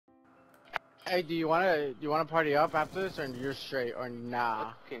Hey, do you wanna party up after this, or you're straight, or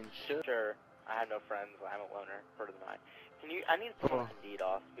nah? Fucking sure. I have no friends. I'm a loner for the night. I need someone to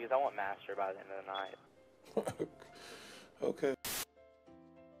DDoS because I want master by the end of the night. Okay.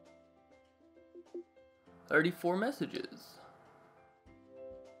 34 messages.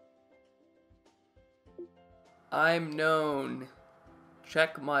 I'm known.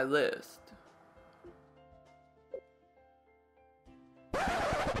 Check my list.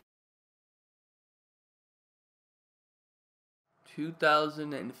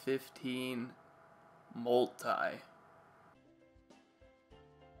 "2015 multi."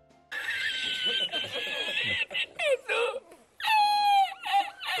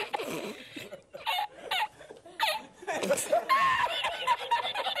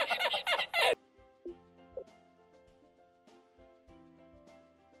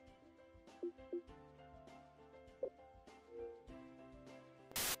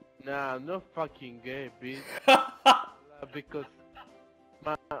 Nah, I'm not fucking gay, bitch. Because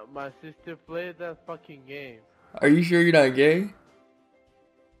my sister played that fucking game. Are you sure you're not gay?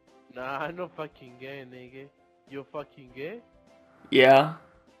 Nah, I'm not fucking gay, nigga. You're fucking gay? Yeah.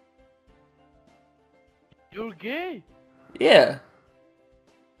 You're gay? Yeah.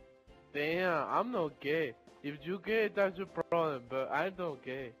 Damn, I'm not gay. If you gay, that's your problem, but I'm not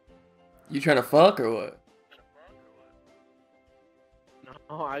gay. You trying to fuck or what?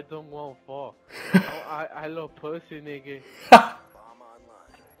 No, I don't want fuck. I love pussy, nigga.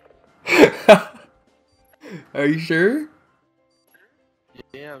 Are you sure?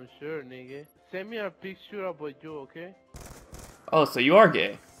 Yeah, I'm sure, nigga. Send me a picture about you, okay? Oh, so you are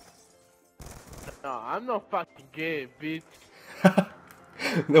gay. No, I'm not fucking gay, bitch.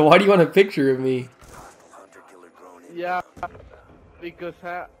 Then why do you want a picture of me? Yeah, because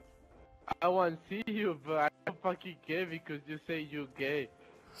I want to see you, but I'm not fucking gay because you say you're gay.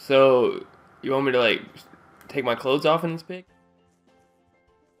 So, you want me to, like, take my clothes off in this pic?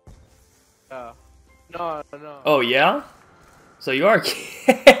 No. Oh, yeah? So you are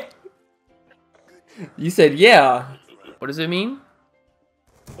gay? You said yeah. What does it mean?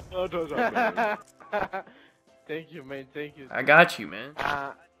 Thank you, man. Thank you. I got you, man.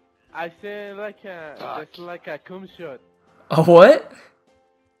 I said that's like a cum shot. A what?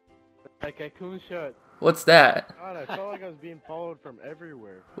 Like a cum shot. What's that? God, I felt like I was being followed from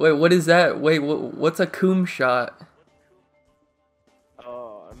everywhere. Wait, what is that? Wait, what's a cum shot?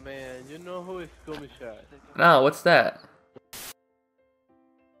 Oh man, you know who is cum shot? Nah, what's that?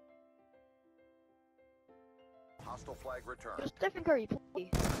 Hostile flag returned. Stephen Curry,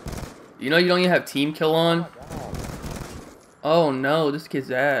 please. You know you don't even have team kill on? Oh no, this kid's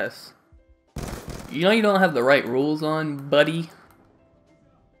ass. You know you don't have the right rules on, buddy?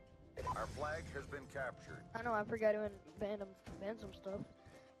 Our flag has been captured. I know, I forgot to ban some stuff.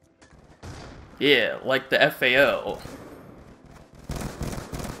 Yeah, like the FAO.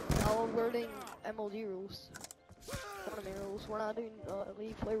 Now we're learning MLG rules. Tournament rules. We're not doing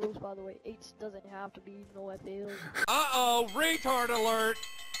league play rules, by the way. 8s doesn't have to be no FAOs. Uh-oh, retard alert!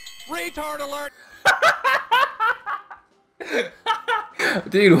 Retard alert!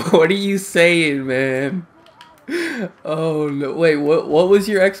 Dude, what are you saying, man? Oh no, wait, what was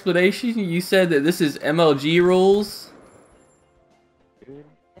your explanation? You said that this is MLG rules? Yeah.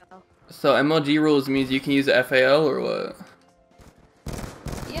 So MLG rules means you can use the FAO or what?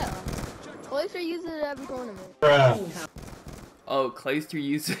 Yeah. Clayster uses it every tournament. Oh, Clayster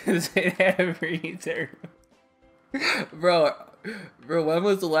uses it every turn. Bro, when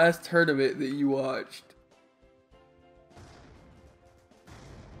was the last tournament that you watched?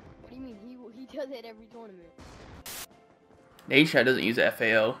 What do you mean? He does it every tournament. Nadeshot doesn't use the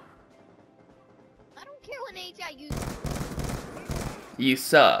FAO. I don't care what age I use. You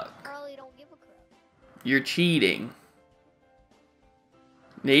suck. I really don't give a crap. You're cheating.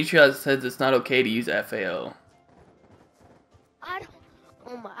 Nadeshot says it's not okay to use FAO.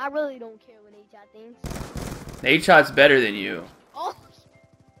 I really don't care what age I thinks. Nadeshot's better than you. Oh,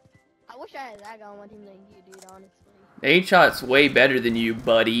 I wish I had that guy on my team than you, dude. Honestly. Nadeshot's way better than you,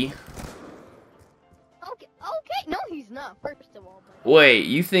 buddy. Okay. No, he's not. First of all. But... Wait,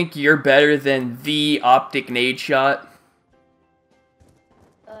 you think you're better than the Optic Nadeshot?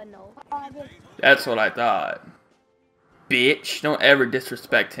 No. That's what I thought. Bitch, don't ever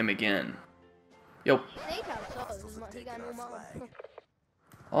disrespect him again. Yo. He got no mom.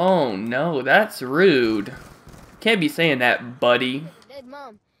 Oh no, that's rude. Can't be saying that, buddy. Dead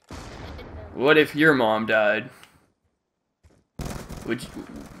mom. What if your mom died? Would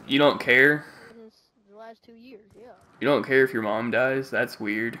you don't care? Since the last 2 years, yeah. You don't care if your mom dies? That's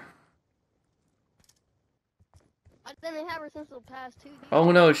weird. I didn't have her since the past 2 years.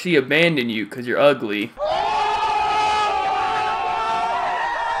 Oh no, she abandoned you because you're ugly.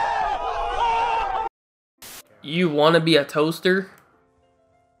 You want to be a toaster?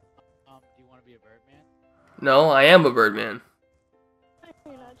 Do you want to be a Birdman? No, I am a Birdman.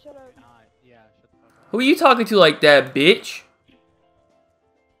 You're not, shut up. Yeah, shut the fuck up. Who are you talking to like that, bitch?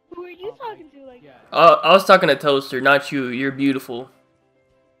 Who are you talking to like Yeah. I was talking to Toaster, not you. You're beautiful.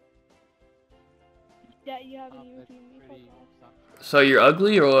 Yeah, you haven't even That's seen me. pretty Fuck off. So you're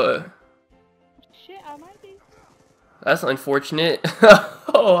ugly or what? Shit, I might be. That's unfortunate.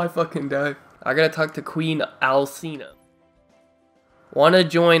 Oh, I fucking died. I gotta talk to Queen Alcina. Wanna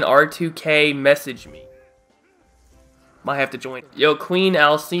join R2K? Message me. Might have to join. Yo, Queen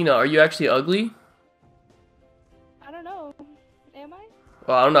Alcina, are you actually ugly? I don't know. Am I?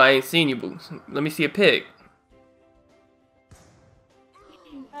 Well, I don't know. I ain't seen you, but let me see a pic.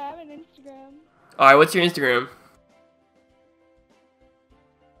 I have an Instagram. Alright, what's your Instagram?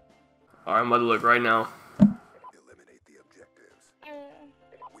 Alright, I'm about to look right now. Eliminate the objectives.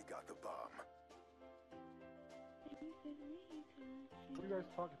 We got the bomb. Who you guys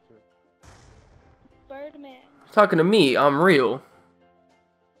talking to? Birdman. Talking to me, I'm real.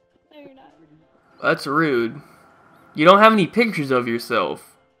 No, you're not. That's rude. You don't have any pictures of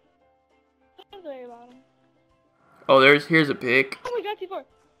yourself. Don't worry about him. Oh, here's a pic. Oh my god, T4.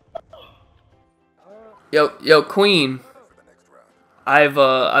 Yo, Queen.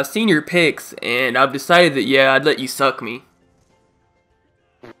 I've seen your pics and I've decided that yeah, I'd let you suck me.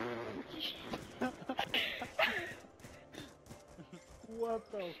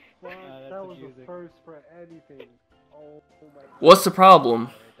 What the fuck? That was the first for anything. Oh my god. What's the problem?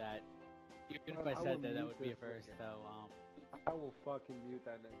 That. Even if I said that, that would be a first, so, I will fucking mute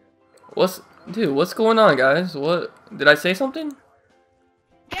that nigga. What's going on, guys? What did I say something?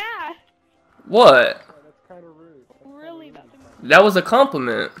 Yeah. What? Yeah, that's kind of rude. That's kinda Really rude. nothing. That was a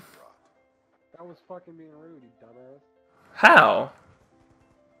compliment. That was fucking being rude, you dumbass. How?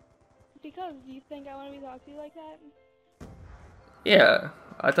 Because do you think I want to be talked to like that? Yeah,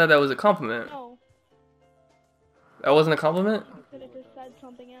 I thought that was a compliment. No. That wasn't a compliment? You could have just said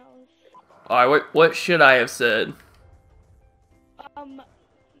something else. Alright, what should I have said?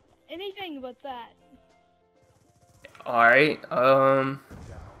 Anything but that. Alright,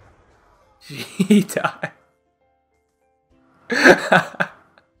 she died.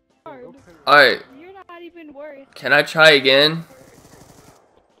 Hard. Alright, You're not even worth. can I try again?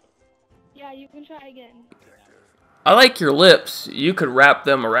 Yeah, you can try again. I like your lips. You could wrap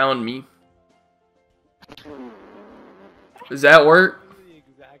them around me. Does that work? the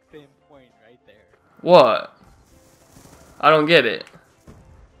exact same point right there. What? I don't get it.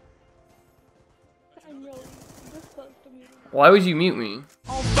 I'm really this close to me. Why would you mute me?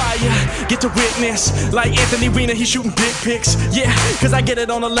 On fire, get to witness. Like Anthony Weiner, he's shooting big pics. Yeah, cause I get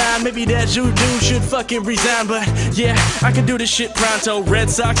it on the line. Maybe that dude should fucking resign. But yeah, I can do this shit pronto. Red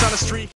Sox on the street.